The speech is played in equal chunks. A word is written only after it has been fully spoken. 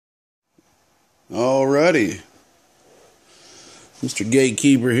Alrighty, Mr.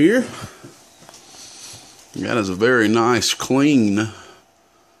 Gatekeeper here. That is a very nice, clean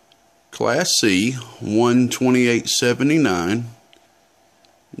Class C 1x2879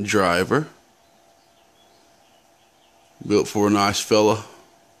 driver, built for a nice fella,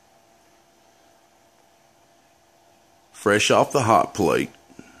 fresh off the hot plate,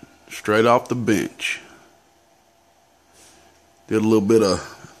 straight off the bench. Did a little bit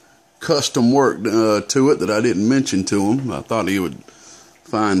of custom work to it that I didn't mention to him. I thought he would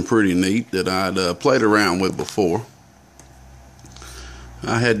find pretty neat, that I'd played around with before.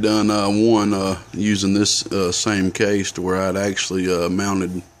 I had done one using this same case, to where I'd actually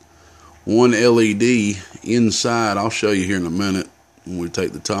mounted one LED inside. I'll show you here in a minute when we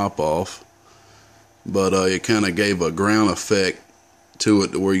take the top off. But it kind of gave a ground effect to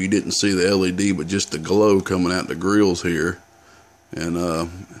it, to where you didn't see the LED, but just the glow coming out the grills here. And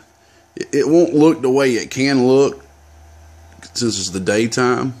it won't look the way it can look since it's the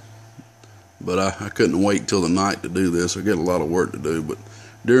daytime, but I couldn't wait till the night to do this. I got a lot of work to do, but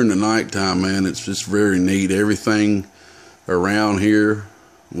during the nighttime, man, it's just very neat. Everything around here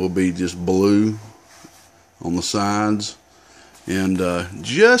will be just blue on the sides, and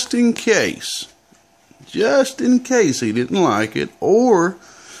just in case he didn't like it, or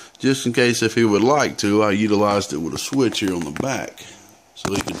just in case if he would like to, I utilized it with a switch here on the back,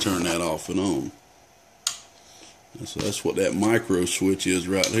 so he can turn that off and on. So that's what that micro switch is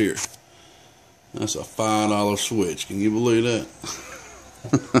right here. That's a $5 switch. Can you believe that?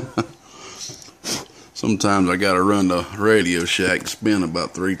 Sometimes I gotta run the Radio Shack and spin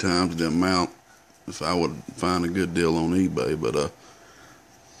about 3 times the amount if I would find a good deal on eBay. But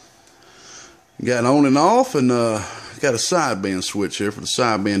got on and off, and got a sideband switch here for the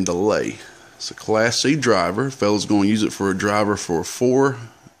sideband delay. It's a Class C driver. Fella's going to use it for a driver for a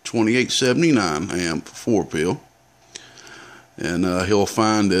 4x2879 amp 4-pill. And he'll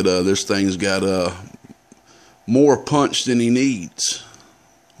find that this thing's got more punch than he needs,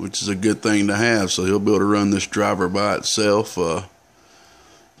 which is a good thing to have. So he'll be able to run this driver by itself.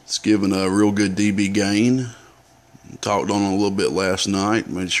 It's giving a real good dB gain. Talked on it a little bit last night,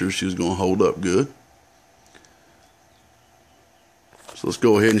 made sure she was going to hold up good. So let's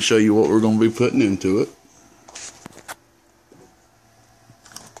go ahead and show you what we're going to be putting into it.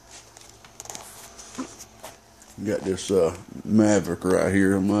 Got this Maverick right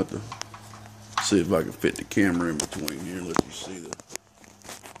here. I'm going to have to see if I can fit the camera in between here. Let you see the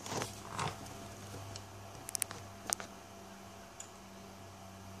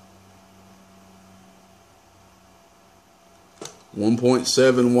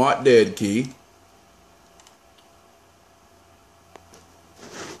 1.7 watt dead key.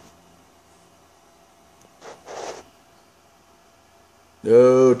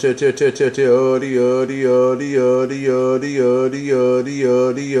 Oh,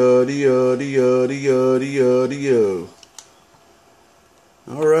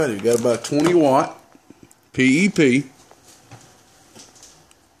 alright, we got about 20 watt PEP.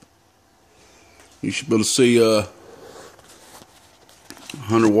 You should be able to see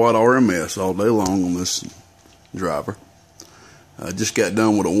 100 watt RMS all day long on this driver. I just got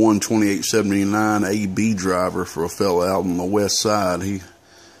done with a 1x2879 AB driver for a fella out on the west side. He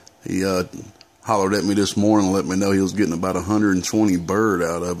hollered at me this morning and let me know he was getting about 120 bird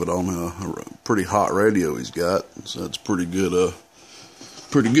out of it on a pretty hot radio he's got. So that's pretty good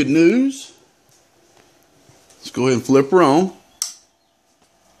news. Let's go ahead and flip her on.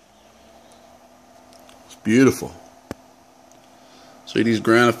 It's beautiful. See these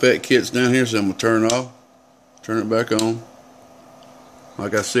ground effect kits down here? So I'm going to turn it off, turn it back on.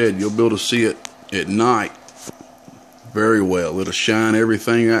 Like I said, you'll be able to see it at night very well. It'll shine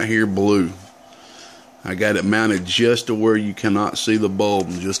everything out here blue. I got it mounted just to where you cannot see the bulb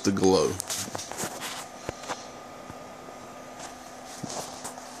and just the glow.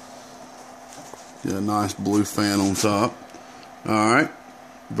 Got a nice blue fan on top. Alright,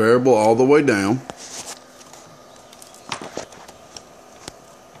 variable all the way down.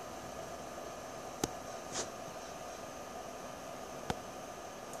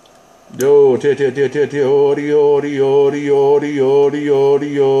 Yo, get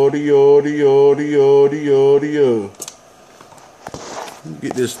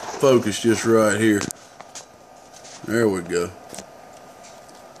this focus just right here. There we go.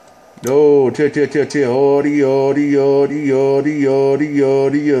 Yo,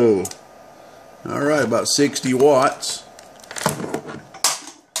 alright, about 60 watts.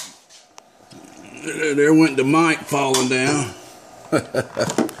 There went the mic falling down.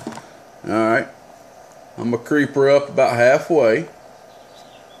 Alright, I'm going to creep her up about halfway.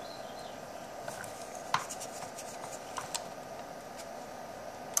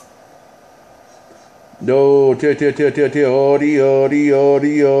 No, audio.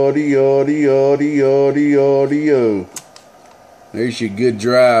 There's your good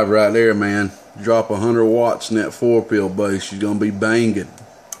drive right there, man. Drop 100 watts in that 4-pill bass, you're gonna be banging.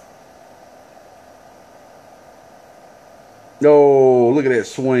 No, look at that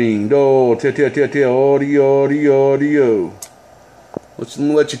swing. No, audio. Let's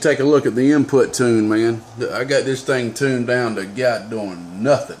let you take a look at the input tune, man. I got this thing tuned down to God doing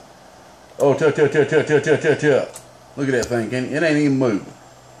nothing. Oh, look at that thing. It ain't even moving.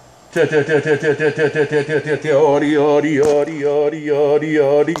 Audio.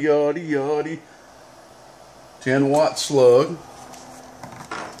 10-watt slug.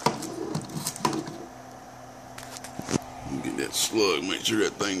 Get that slug. Make sure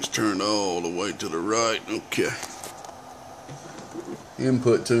that thing's turned all the way to the right. Okay.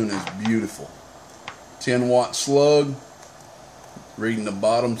 Input tune is beautiful. 10-watt slug. Reading the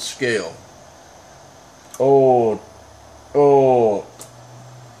bottom scale. Oh,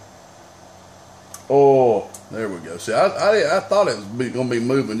 there we go. See, I thought it was going to be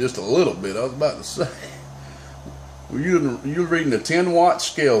moving just a little bit. I was about to say. You're reading the 10-watt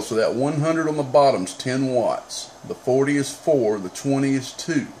scale, so that 100 on the bottom is 10 watts. The 40 is 4, the 20 is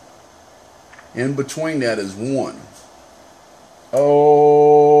 2. In between that is 1.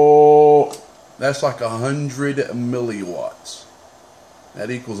 Oh, that's like 100 milliwatts. That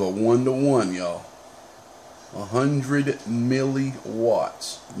equals a 1-to-1, y'all. 100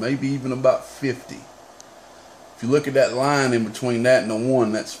 milliwatts. Maybe even about 50. If you look at that line in between that and the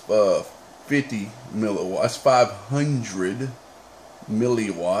 1, that's 50 milliwatts. That's 500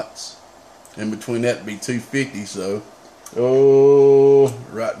 milliwatts. In between that would be 250, so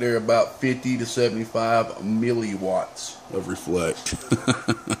right there about 50 to 75 milliwatts of reflect.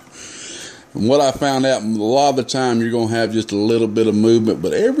 And what I found out, a lot of the time you're going to have just a little bit of movement,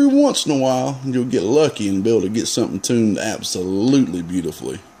 but every once in a while you'll get lucky and be able to get something tuned absolutely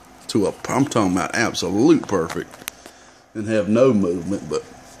beautifully. I'm talking about absolute perfect. And have no movement, but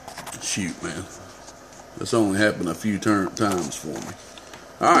shoot, man. That's only happened a few times for me.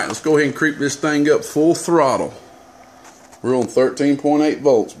 Alright, let's go ahead and creep this thing up full throttle. We're on 13.8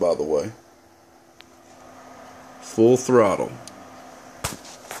 volts, by the way. Full throttle.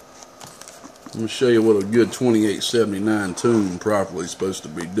 Let me show you what a good 2879 tune properly is supposed to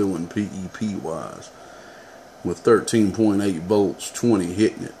be doing PEP wise. With 13.8 volts, 20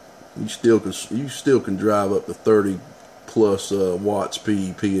 hitting it. You still can drive up to 30 plus watts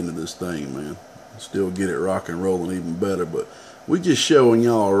PEP into this thing, man. Still get it rock and rolling even better, but we just showing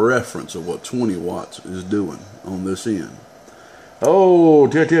y'all a reference of what 20 watts is doing on this end. Oh,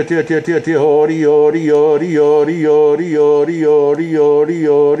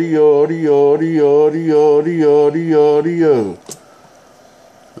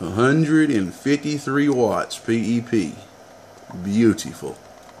 watts PEP. Beautiful.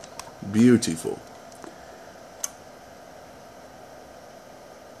 Beautiful.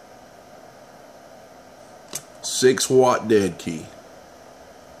 6-watt dead key.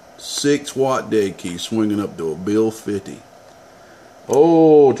 6-watt dead key swinging up to a bill 50.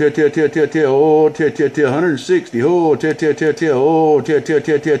 Oh, 160. Oh, 160. Oh, 160.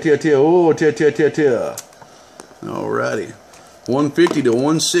 Alrighty. 150 to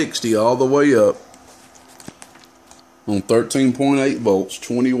 160 all the way up on 13.8 volts,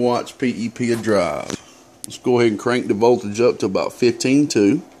 20 watts PEP a drive. Let's go ahead and crank the voltage up to about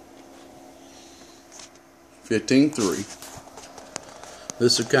 15.2. 15.3.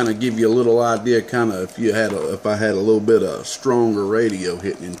 This will kind of give you a little idea, kind of if I had a little bit of stronger radio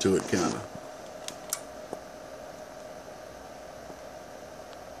hitting into it, kind of.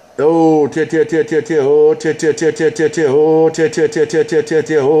 Oh,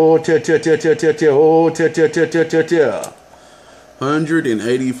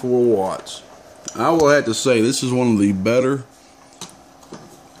 184 watts. I will have to say this is one of the better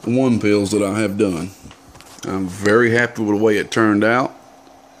 1-pills that I have done. I'm very happy with the way it turned out.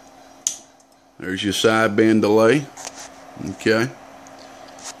 There's your sideband delay. Okay.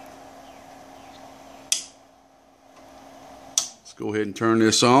 Let's go ahead and turn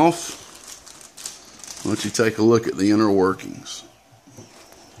this off. Let you take a look at the inner workings.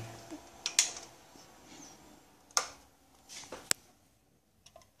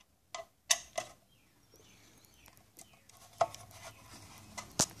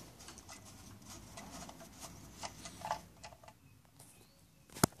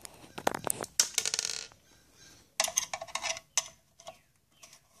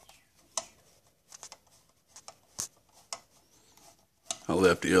 I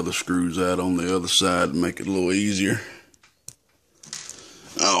left the other screws out on the other side to make it a little easier.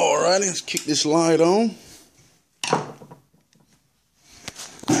 All Alrighty, let's kick this light on.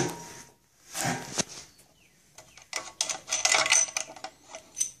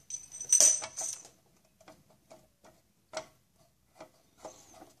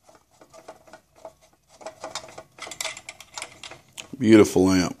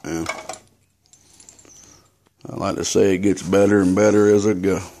 Beautiful amp, man. I like to say it gets better and better as I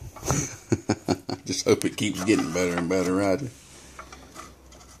go. Just hope it keeps getting better and better, right?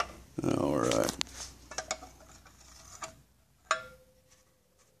 Alright.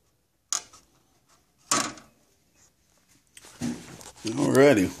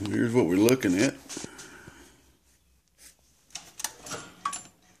 Alrighty, here's what we're looking at.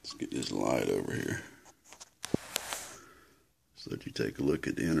 Let's get this light over here, so that you take a look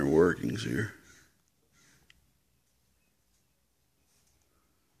at the inner workings here.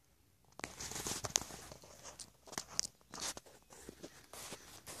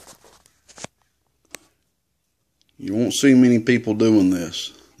 You won't see many people doing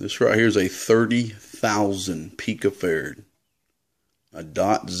this. This right here is a 30,000 picofarad, a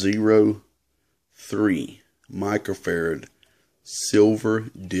 .03 microfarad silver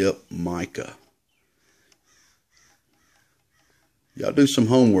dip mica. Y'all do some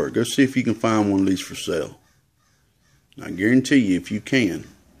homework. Go see if you can find one of these for sale. I guarantee you, if you can,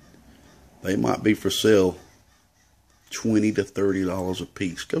 they might be for sale $20 to $30 a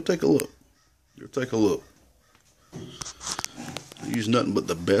piece. Go take a look. Go take a look. I use nothing but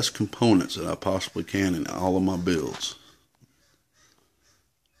the best components that I possibly can in all of my builds.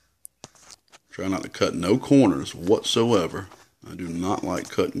 Try not to cut no corners whatsoever. I do not like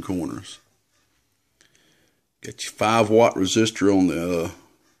cutting corners. Get your 5-watt resistor on the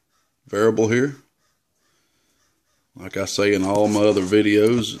variable here. Like I say in all my other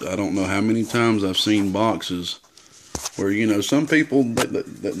videos, I don't know how many times I've seen boxes where, you know, some people,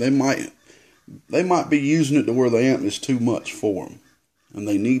 they might be using it to where the amp is too much for them, and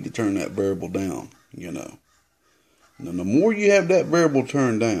they need to turn that variable down, you know. And the more you have that variable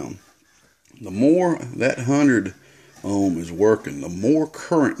turned down, the more that 100 ohm is working, the more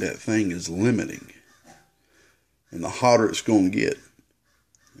current that thing is limiting, and the hotter it's going to get.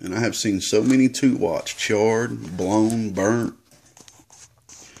 And I have seen so many 2-watts charred, blown, burnt.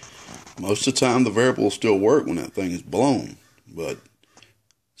 Most of the time the variable will still work when that thing is blown, but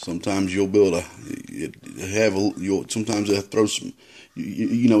sometimes you'll be able to sometimes they'll throw some,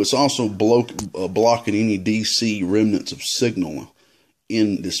 you know, it's also blocking any DC remnants of signal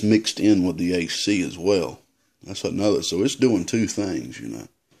in this mixed in with the AC as well. That's another, so it's doing two things, you know.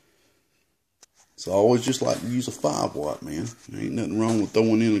 So I always just like to use a 5-watt, man. There ain't nothing wrong with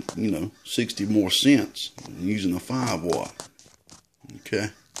throwing in, 60 more cents and using a 5-watt.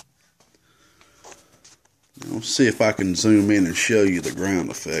 Okay. Now, let's see if I can zoom in and show you the ground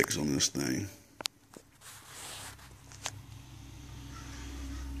effects on this thing.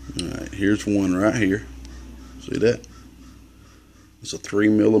 Alright, here's one right here. See that? It's a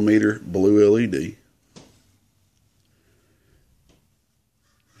 3mm blue LED.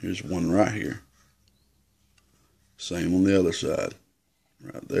 Here's one right here. Same on the other side.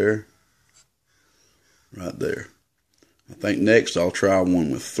 Right there. Right there. I think next I'll try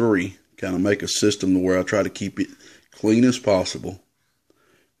one with 3. Kind of make a system to where I try to keep it clean as possible.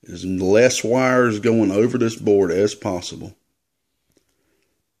 As less wires going over this board as possible.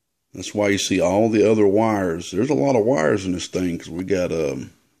 That's why you see all the other wires. There's a lot of wires in this thing, because we got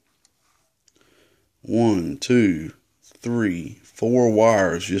 1, 2, 3, 4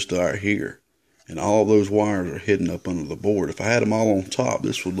 wires just out here. And all those wires are hidden up under the board. If I had them all on top,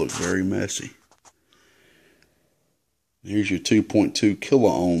 this would look very messy. Here's your 2.2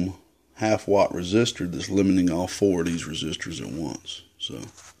 kilo ohm half-watt resistor that's limiting all 4 of these resistors at once. So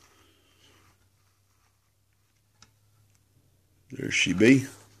there she be.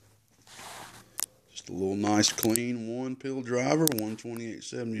 Just a little nice clean 1-pill driver,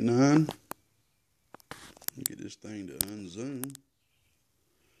 12879. Get this thing to unzoom.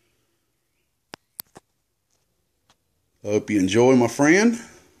 I hope you enjoy, my friend.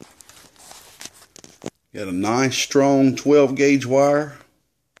 Got a nice strong 12-gauge wire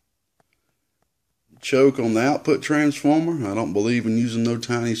choke on the output transformer. I don't believe in using no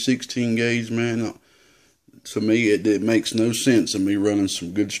tiny 16-gauge, man. To me, it makes no sense of me running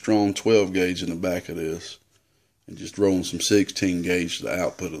some good strong 12-gauge in the back of this and just rolling some 16-gauge to the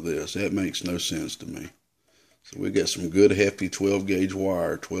output of this. That makes no sense to me. So we got some good hefty 12-gauge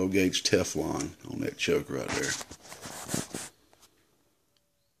wire, 12-gauge Teflon on that choke right there.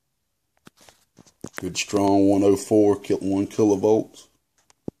 Good strong 104 1 kilovolts.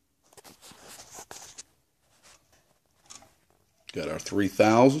 Got our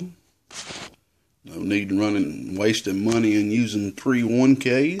 3000. No need in wasting money and using 3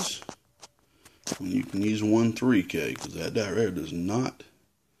 1Ks when you can use 1 3K, because that right does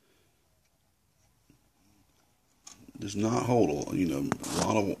not hold a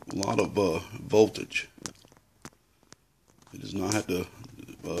lot of voltage. It does not have to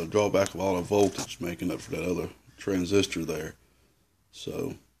draw back a lot of voltage, making up for that other transistor there.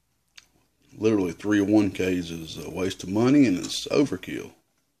 So literally 3 1Ks is a waste of money, and it's overkill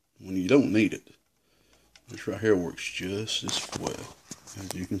when you don't need it. This right here works just as well, as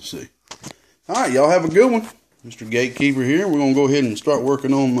you can see. Alright, y'all have a good one. Mr. Gatekeeper here. We're going to go ahead and start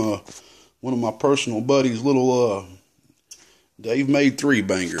working on one of my personal buddies' little Dave made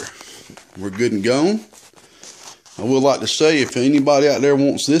 3-banger. We're good and gone. I would like to say, if anybody out there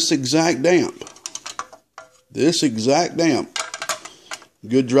wants this exact amp,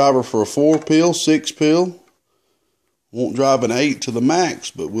 good driver for a 4-pill, 6-pill, won't drive an 8 to the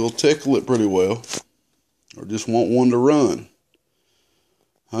max, but will tickle it pretty well, or just want one to run,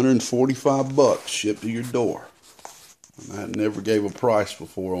 $145 shipped to your door. And I never gave a price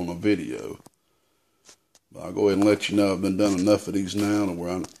before on a video, but I'll go ahead and let you know I've been done enough of these now to where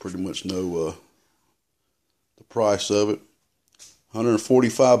I pretty much know the price of it.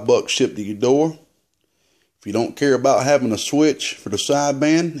 $145 shipped to your door. If you don't care about having a switch for the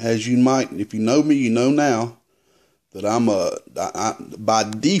sideband, as you might, if you know me, you know now that by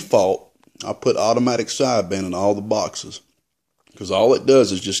default, I put automatic sideband in all the boxes, because all it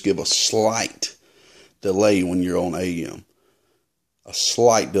does is just give a slight delay when you're on AM. A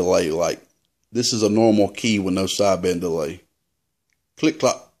slight delay, like this is a normal key with no sideband delay. Click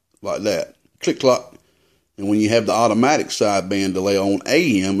clock, like that. Click clock. And when you have the automatic sideband delay on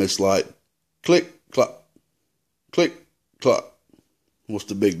AM, it's like click clock, click clock. What's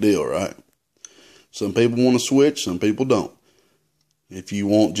the big deal, right? Some people want to switch, some people don't. If you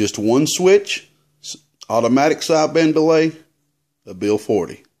want just one switch, automatic sideband delay,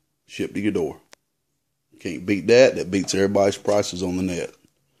 $1.40 shipped to your door. Can't beat that. That beats everybody's prices on the net.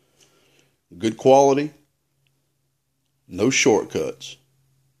 Good quality, no shortcuts.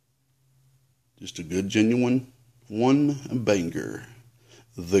 Just a good, genuine 1-banger.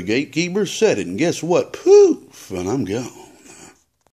 The Gatekeeper said it, and guess what? Poof, and I'm gone.